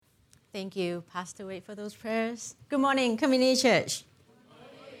Thank you, Pastor Wade, for those prayers. Good morning, Community Church.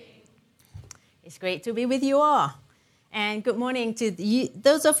 It's great to be with you all. And good morning to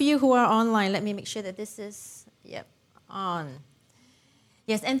those of you who are online. Let me make sure that this is, on.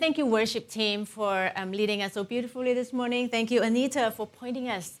 Yes, and thank you, worship team, for leading us so beautifully this morning. Thank you, Anita, for pointing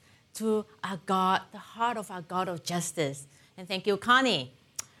us to our God, the heart of our God of justice. And thank you, Connie,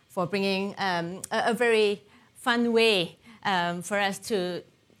 for bringing a very fun way for us to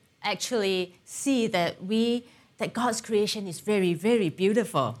actually see that God's creation is very, very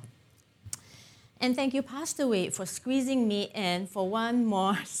beautiful. And thank you, Pastor Wade, for squeezing me in for one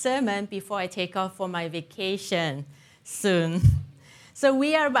more sermon before I take off for my vacation soon. So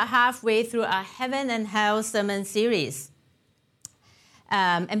we are about halfway through our Heaven and Hell sermon series.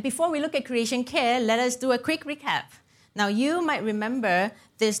 And before we look at creation care, let us do a quick recap. Now, you might remember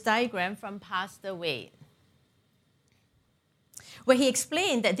this diagram from Pastor Wade, where he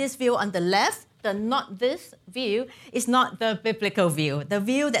explained that this view on the left, the not this view, is not the biblical view. The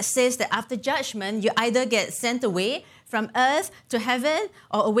view that says that after judgment, you either get sent away from earth to heaven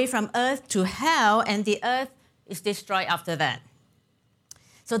or away from earth to hell, and the earth is destroyed after that.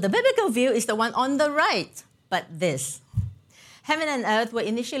 So the biblical view is the one on the right, but this. Heaven and earth were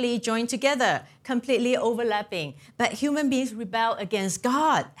initially joined together, completely overlapping, but human beings rebelled against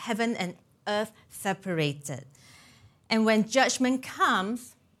God. Heaven and earth separated. And when judgment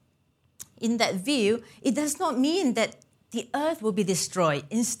comes, in that view, it does not mean that the earth will be destroyed.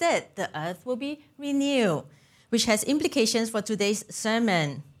 Instead, the earth will be renewed, which has implications for today's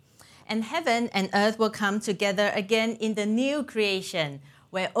sermon. And heaven and earth will come together again in the new creation,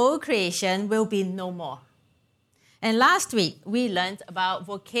 where old creation will be no more. And last week, we learned about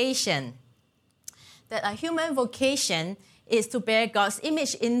vocation, that our human vocation is to bear God's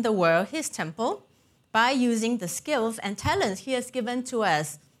image in the world, His temple, by using the skills and talents He has given to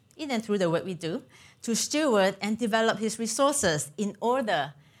us, in and through the work we do, to steward and develop His resources in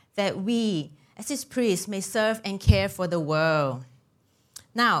order that we, as His priests, may serve and care for the world.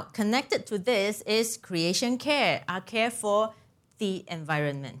 Now, connected to this is creation care, our care for the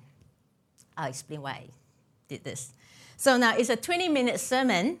environment. I'll explain why I did this. So now it's a 20-minute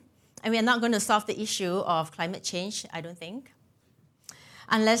sermon, and we are not going to solve the issue of climate change, I don't think,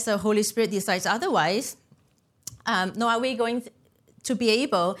 unless the Holy Spirit decides otherwise. Nor are we going to be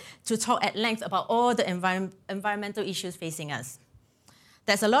able to talk at length about all the environmental issues facing us.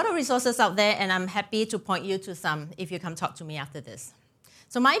 There's a lot of resources out there, and I'm happy to point you to some if you come talk to me after this.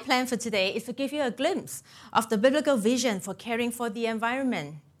 So my plan for today is to give you a glimpse of the biblical vision for caring for the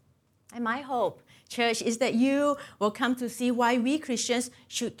environment. And my hope, church, is that you will come to see why we Christians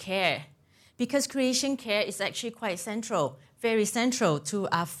should care. Because creation care is actually quite central, very central to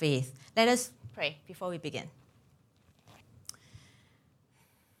our faith. Let us pray before we begin.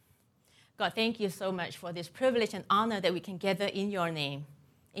 God, thank you so much for this privilege and honor that we can gather in your name,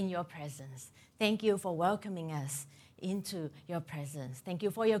 in your presence. Thank you for welcoming us into your presence. Thank you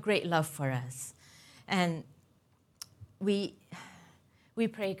for your great love for us. And we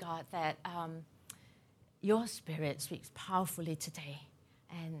pray, God, that your Spirit speaks powerfully today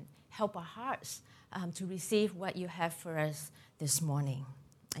and help our hearts to receive what you have for us this morning.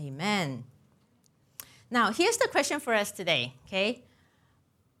 Amen. Now, here's the question for us today, okay?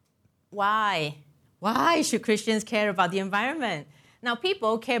 Why? Why should Christians care about the environment? Now,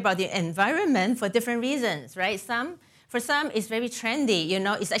 people care about the environment for different reasons, right? For some, it's very trendy.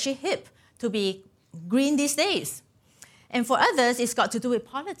 It's actually hip to be green these days. And for others, it's got to do with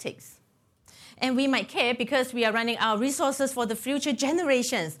politics. And we might care because we are running out of resources for the future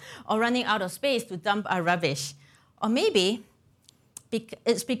generations or running out of space to dump our rubbish. Or maybe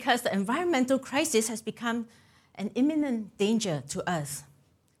it's because the environmental crisis has become an imminent danger to us.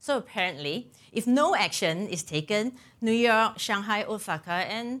 So apparently, if no action is taken, New York, Shanghai, Osaka,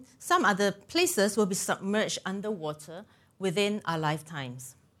 and some other places will be submerged underwater within our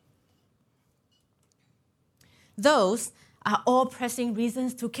lifetimes. Those are all pressing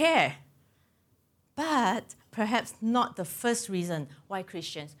reasons to care, but perhaps not the first reason why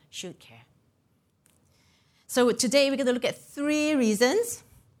Christians should care. So today we're going to look at 3 reasons,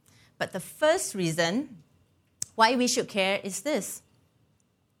 but the first reason why we should care is this.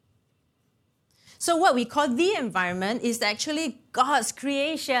 So what we call the environment is actually God's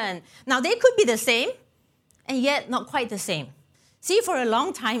creation. Now, they could be the same, and yet not quite the same. See, for a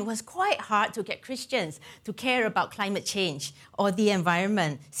long time, it was quite hard to get Christians to care about climate change or the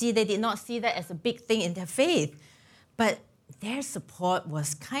environment. See, they did not see that as a big thing in their faith. But their support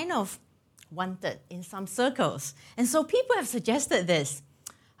was kind of wanted in some circles. And so people have suggested this.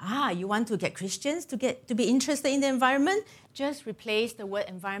 You want to get Christians to be interested in the environment? just replace the word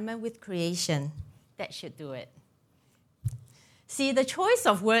environment with creation. That should do it. See, the choice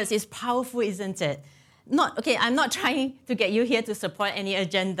of words is powerful, isn't it? I'm not trying to get you here to support any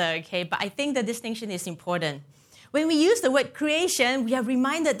agenda, okay? But I think the distinction is important. When we use the word creation, we are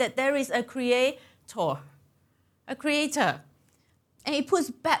reminded that there is a creator, a creator. And it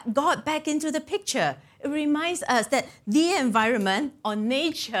puts God back into the picture. It reminds us that the environment or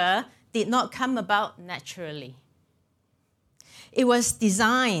nature did not come about naturally. It was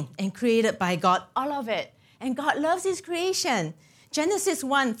designed and created by God, all of it. And God loves His creation. Genesis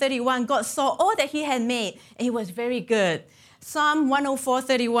 1:31, God saw all that He had made, and it was very good. Psalm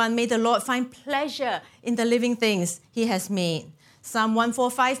 104:31, may the Lord find pleasure in the living things He has made. Psalm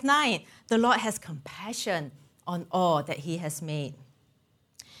 145:9, the Lord has compassion on all that He has made.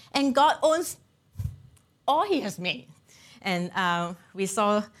 And God owns all He has made. And we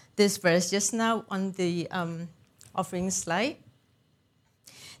saw this verse just now on the offering slide.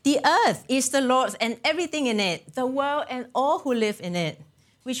 The earth is the Lord's and everything in it, the world and all who live in it,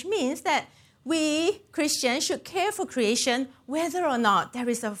 which means that we Christians should care for creation whether or not there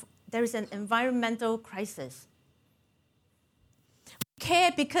is an environmental crisis. We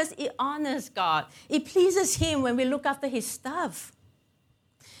care because it honors God. It pleases Him when we look after His stuff.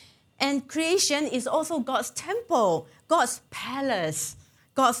 And creation is also God's temple, God's palace,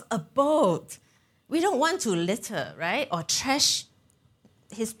 God's abode. We don't want to litter, right, or trash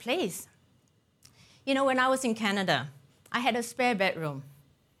His place. You know, when I was in Canada, I had a spare bedroom,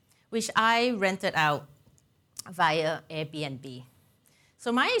 which I rented out via Airbnb.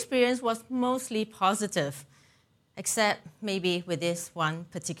 So my experience was mostly positive, except maybe with this one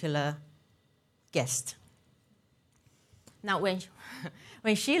particular guest. Now,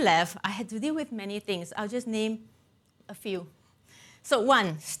 when she left, I had to deal with many things. I'll just name a few. So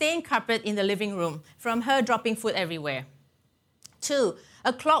 1, stained carpet in the living room from her dropping food everywhere. 2,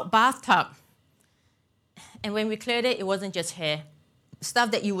 a clogged bathtub. And when we cleared it, it wasn't just hair.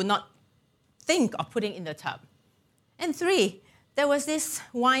 Stuff that you would not think of putting in the tub. And 3, there was this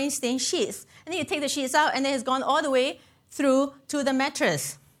wine-stained sheets. And then you take the sheets out, and then it's gone all the way through to the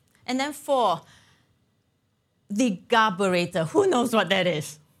mattress. And then 4, the garburator. Who knows what that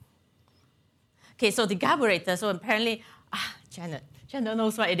is? Okay, so the garburator, so apparently, Janet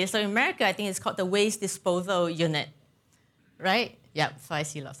knows what it is. So in America, I think it's called the waste disposal unit, right? Yeah, so I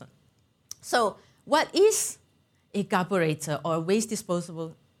see lots of. So what is a garburator or waste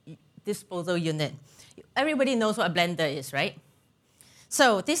disposal unit? Everybody knows what a blender is, right?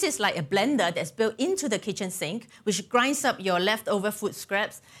 So this is like a blender that's built into the kitchen sink, which grinds up your leftover food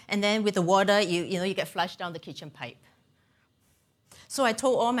scraps, and then with the water, you get flushed down the kitchen pipe. So I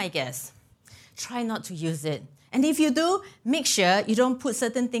told all my guests, try not to use it. And if you do, make sure you don't put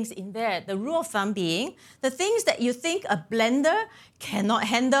certain things in there. The rule of thumb being, the things that you think a blender cannot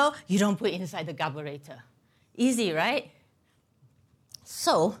handle, you don't put inside the garburator. Easy, right?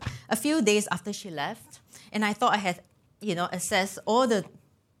 So a few days after she left, and I thought I had assess all the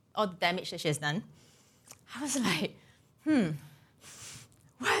damage that she has done, I was like,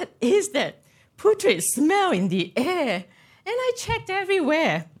 what is that putrid smell in the air? And I checked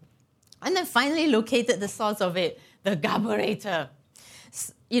everywhere. And then finally located the source of it, the garburator.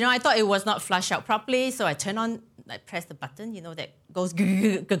 I thought it was not flushed out properly, so I pressed the button, that goes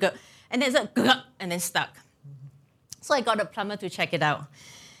and then it's and then stuck. So I got a plumber to check it out.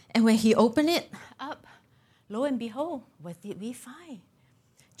 And when he opened it up, lo and behold, what did we find?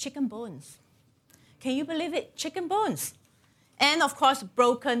 Chicken bones. Can you believe it? Chicken bones. And of course,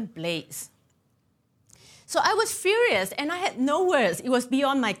 broken blades. So I was furious and I had no words. It was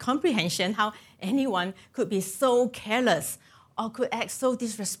beyond my comprehension how anyone could be so careless or could act so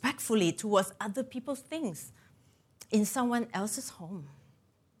disrespectfully towards other people's things in someone else's home.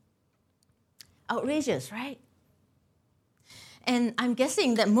 Outrageous, right? And I'm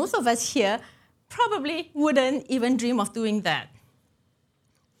guessing that most of us here probably wouldn't even dream of doing that.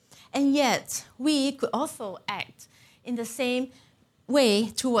 And yet, we could also act in the same way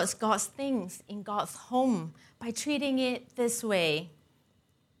towards God's things in God's home by treating it this way.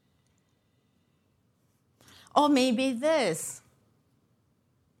 Or maybe this.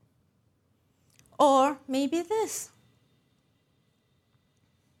 Or maybe this.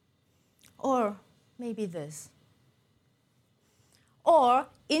 Or maybe this. Or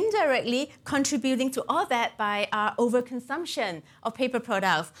indirectly contributing to all that by our overconsumption of paper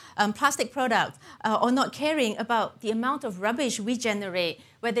products, plastic products, or not caring about the amount of rubbish we generate,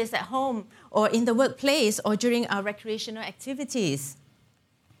 whether it's at home or in the workplace or during our recreational activities.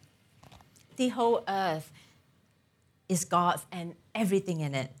 The whole earth is God's and everything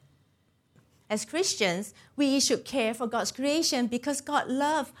in it. As Christians, we should care for God's creation because God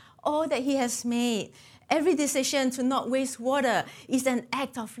loves all that He has made. Every decision to not waste water is an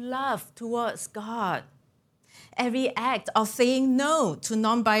act of love towards God. Every act of saying no to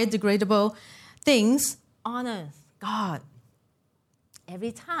non-biodegradable things honors God.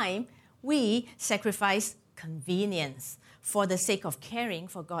 Every time we sacrifice convenience for the sake of caring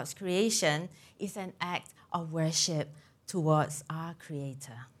for God's creation is an act of worship towards our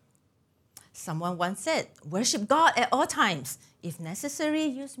Creator. Someone once said, worship God at all times. If necessary,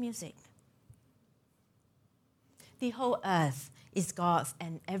 use music. The whole earth is God's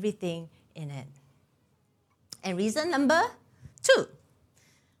and everything in it. And reason number 2,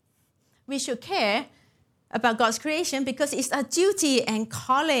 we should care about God's creation because it's our duty and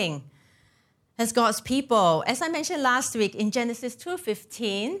calling as God's people. As I mentioned last week in Genesis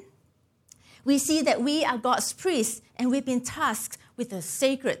 2:15, we see that we are God's priests and we've been tasked with a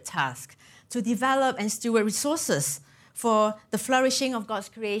sacred task to develop and steward resources for the flourishing of God's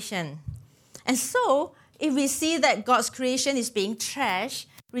creation. And so, if we see that God's creation is being trashed,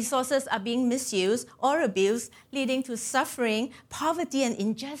 resources are being misused or abused, leading to suffering, poverty, and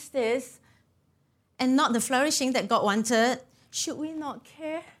injustice, and not the flourishing that God wanted, should we not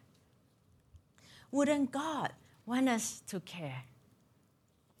care? Wouldn't God want us to care?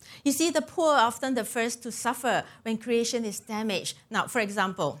 You see, the poor are often the first to suffer when creation is damaged. Now, for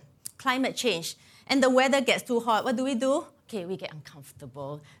example, climate change, and the weather gets too hot. What do? Okay, we get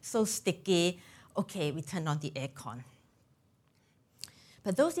uncomfortable, so sticky. Okay, we turn on the aircon.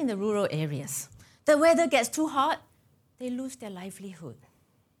 But those in the rural areas, the weather gets too hot, they lose their livelihood.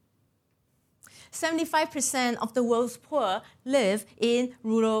 75% of the world's poor live in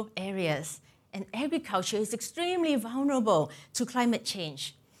rural areas, and agriculture is extremely vulnerable to climate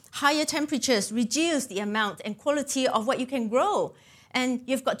change. Higher temperatures reduce the amount and quality of what you can grow, and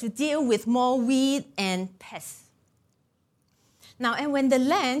you've got to deal with more weed and pests. Now, and when the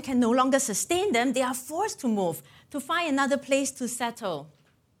land can no longer sustain them, they are forced to move to find another place to settle.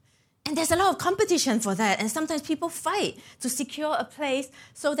 And there's a lot of competition for that, and sometimes people fight to secure a place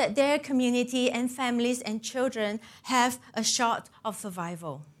so that their community and families and children have a shot of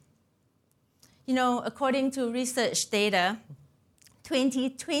survival. You know, according to research data,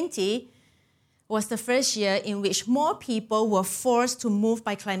 2020 was the first year in which more people were forced to move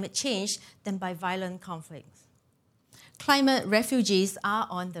by climate change than by violent conflicts. Climate refugees are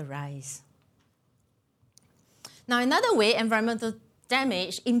on the rise. Now, another way environmental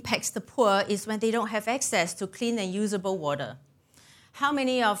damage impacts the poor is when they don't have access to clean and usable water. How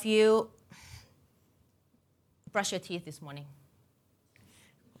many of you brush your teeth this morning?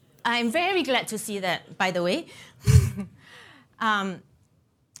 I'm very glad to see that, by the way.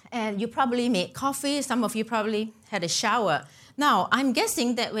 And you probably made coffee. Some of you probably had a shower. Now, I'm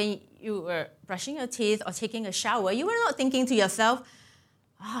guessing that when you were brushing your teeth or taking a shower, you were not thinking to yourself,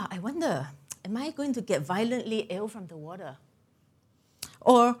 I wonder, am I going to get violently ill from the water?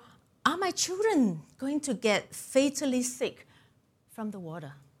 Or are my children going to get fatally sick from the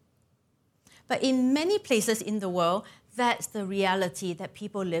water? But in many places in the world, that's the reality that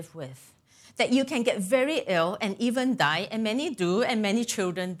people live with. That you can get very ill and even die, and many do, and many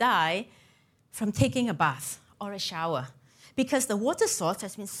children die from taking a bath or a shower because the water source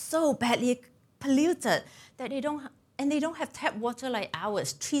has been so badly polluted that they don't have tap water like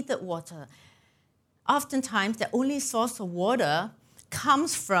ours, treated water. Oftentimes, the only source of water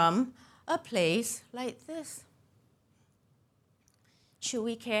comes from a place like this. Should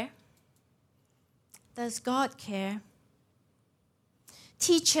we care? Does God care?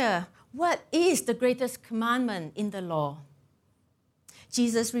 Teacher, what is the greatest commandment in the law?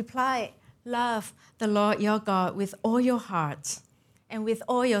 Jesus replied, love the Lord your God with all your heart and with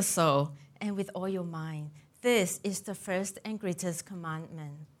all your soul and with all your mind. This is the first and greatest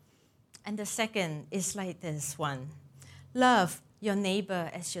commandment. And the second is like this one. Love your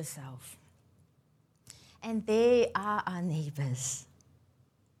neighbor as yourself. And they are our neighbors.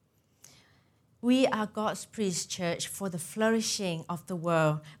 We are God's priest church for the flourishing of the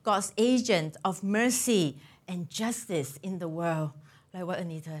world, God's agent of mercy and justice in the world, like what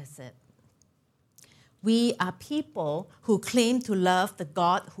Anita has said. We are people who claim to love the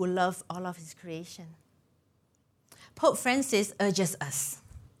God who loves all of his creation. Pope Francis urges us,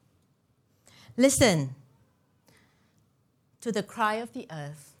 listen to the cry of the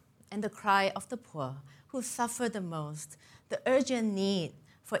earth and the cry of the poor who suffer the most. The urgent need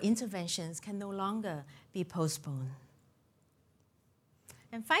for interventions can no longer be postponed.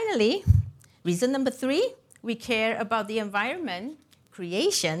 And finally, reason number 3, we care about the environment,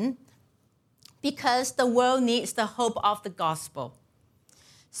 creation, because the world needs the hope of the gospel.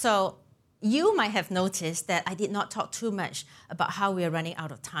 So you might have noticed that I did not talk too much about how we are running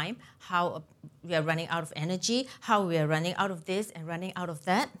out of time, how we are running out of energy, how we are running out of this and running out of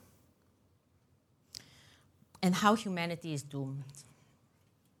that, and how humanity is doomed.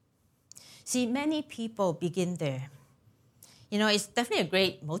 See, many people begin there. It's definitely a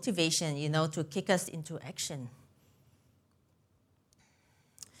great motivation, to kick us into action.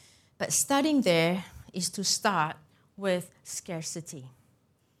 But starting there is to start with scarcity.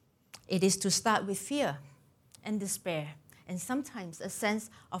 It is to start with fear and despair, and sometimes a sense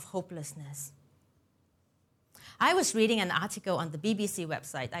of hopelessness. I was reading an article on the BBC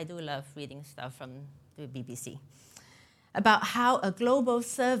website. I do love reading stuff from the BBC. About how a global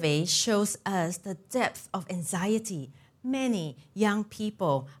survey shows us the depth of anxiety many young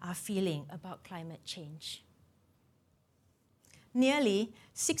people are feeling about climate change. Nearly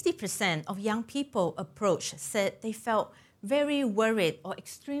 60% of young people approached said they felt very worried or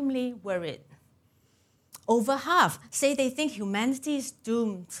extremely worried. Over half say they think humanity is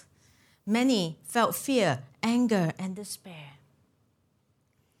doomed. Many felt fear, anger, and despair.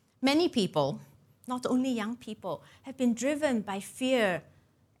 Many people, not only young people, have been driven by fear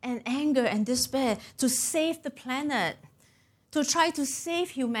and anger and despair to save the planet, to try to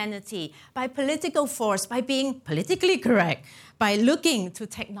save humanity by political force, by being politically correct, by looking to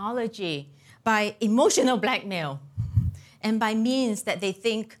technology, by emotional blackmail, and by means that they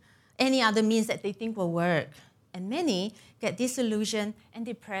think, any other means that they think will work. And many get disillusioned and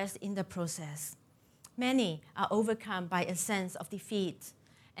depressed in the process. Many are overcome by a sense of defeat,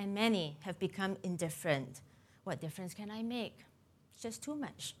 and many have become indifferent. What difference can I make? It's just too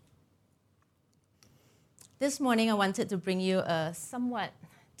much. This morning, I wanted to bring you a somewhat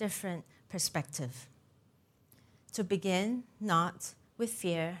different perspective. To begin not with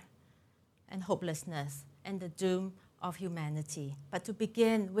fear and hopelessness and the doom of humanity, but to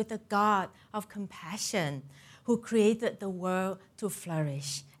begin with a God of compassion who created the world to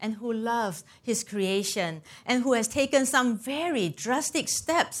flourish and who loves his creation and who has taken some very drastic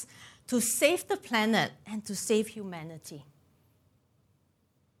steps to save the planet and to save humanity.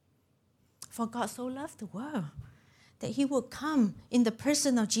 For God so loved the world that he would come in the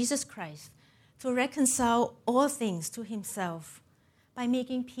person of Jesus Christ to reconcile all things to himself by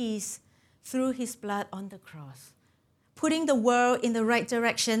making peace through his blood on the cross, putting the world in the right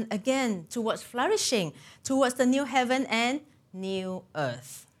direction again towards flourishing, towards the new heaven and new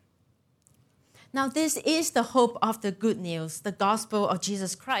earth. Now, this is the hope of the good news, the gospel of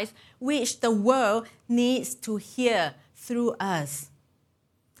Jesus Christ, which the world needs to hear through us.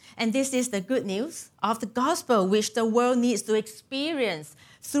 And this is the good news of the gospel, which the world needs to experience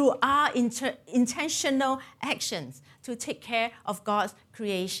through our intentional actions to take care of God's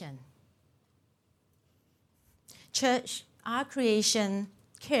creation. Church, our creation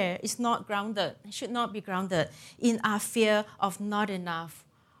care is not grounded, should not be grounded in our fear of not enough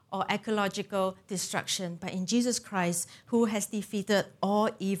or ecological destruction, but in Jesus Christ, who has defeated all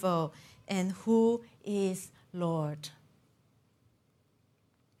evil and who is Lord.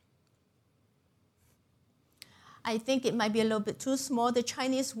 I think it might be a little bit too small. The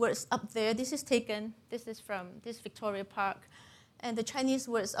Chinese words up there, this is from this Victoria Park, and the Chinese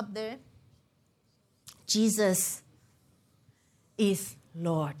words up there, Jesus is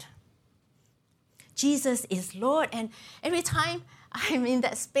Lord. Jesus is Lord. And every time I'm in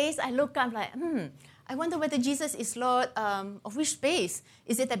that space, I look up like, I wonder whether Jesus is Lord of which space?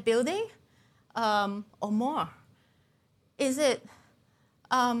 Is it that building or more? Is it...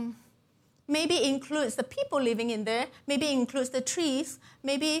 maybe includes the people living in there, maybe includes the trees,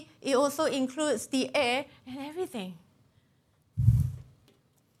 maybe it also includes the air and everything.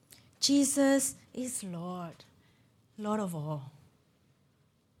 Jesus is Lord, Lord of all.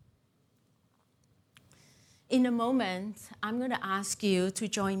 In a moment, I'm going to ask you to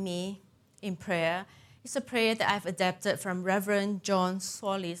join me in prayer. It's a prayer that I've adapted from Reverend John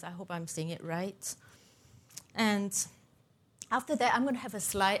Solis. I hope I'm saying it right. And after that, I'm going to have a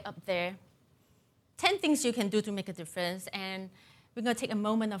slide up there. 10 things you can do to make a difference, and we're going to take a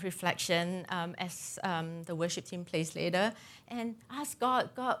moment of reflection as the worship team plays later, and ask God,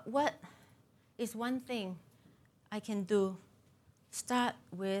 what is one thing I can do? Start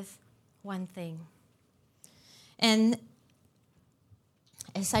with one thing. And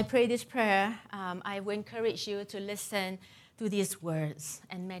as I pray this prayer, I will encourage you to listen to these words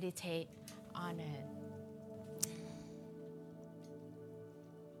and meditate on it.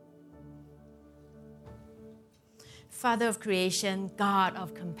 Father of creation, God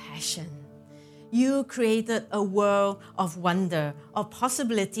of compassion, you created a world of wonder, of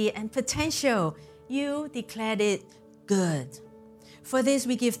possibility and potential. You declared it good. For this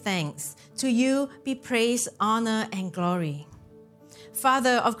we give thanks. To you be praise, honor, and glory.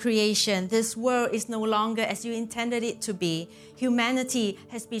 Father of creation, this world is no longer as you intended it to be. Humanity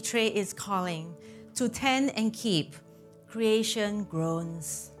has betrayed its calling. To tend and keep, creation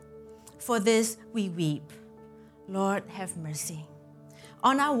groans. For this we weep. Lord, have mercy.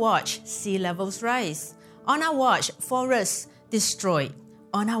 On our watch, sea levels rise. On our watch, forests destroyed.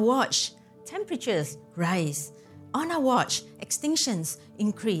 On our watch, temperatures rise. On our watch, extinctions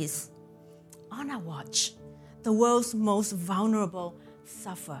increase. On our watch, the world's most vulnerable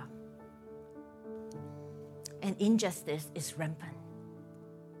suffer. And injustice is rampant.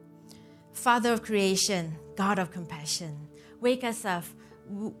 Father of creation, God of compassion, wake us up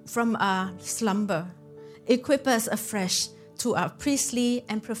from our slumber. Equip us afresh to our priestly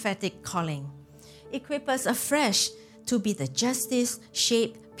and prophetic calling. Equip us afresh to be the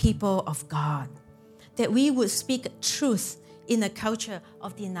justice-shaped people of God. That we would speak truth in a culture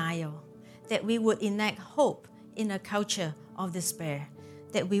of denial. That we would enact hope in a culture of despair.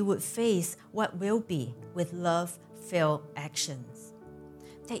 That we would face what will be with love-filled actions.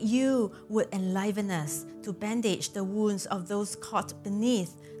 That you would enliven us to bandage the wounds of those caught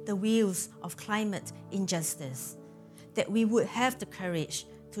beneath the wheels of climate injustice. That we would have the courage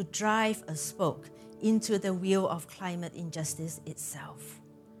to drive a spoke into the wheel of climate injustice itself.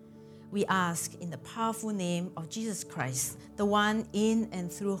 We ask in the powerful name of Jesus Christ, the one in and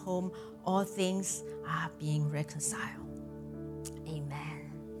through whom all things are being reconciled.